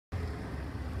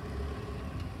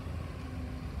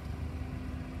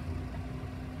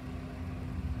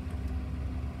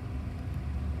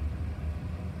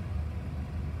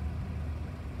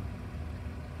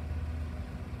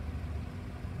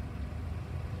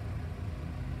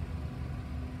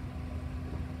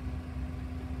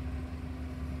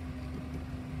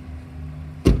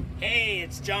Hey,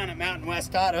 it's John at Mountain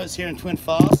West Autos here in Twin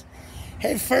Falls.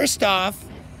 Hey, first off,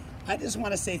 I just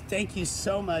want to say thank you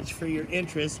so much for your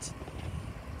interest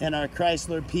in our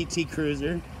Chrysler PT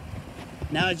Cruiser.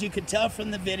 Now, as you could tell from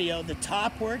the video, the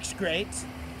top works great.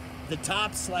 The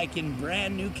top's like in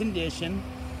brand new condition.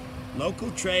 Local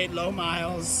trade, low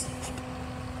miles.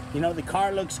 You know, the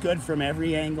car looks good from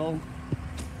every angle.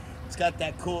 It's got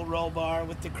that cool roll bar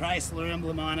with the Chrysler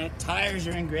emblem on it. Tires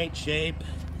are in great shape.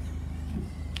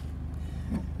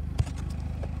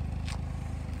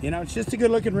 You know, it's just a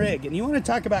good looking rig. And you want to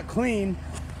talk about clean,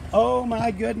 oh my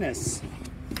goodness.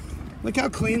 Look how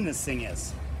clean this thing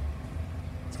is.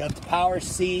 It's got the power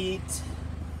seat,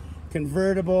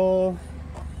 convertible.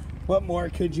 What more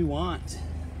could you want?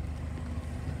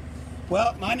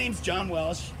 Well, my name's John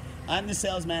Welsh. I'm the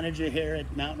sales manager here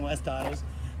at Mountain West Autos.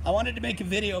 I wanted to make a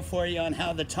video for you on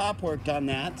how the top worked on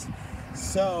that.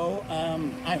 So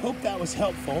I hope that was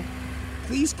helpful.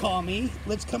 Please call me.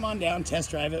 Let's come on down, test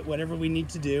drive it, whatever we need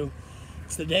to do.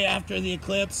 It's the day after the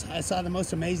eclipse. I saw the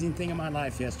most amazing thing in my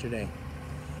life yesterday.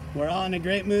 We're all in a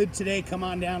great mood today. Come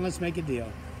on down. Let's make a deal.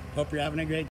 Hope you're having a great day.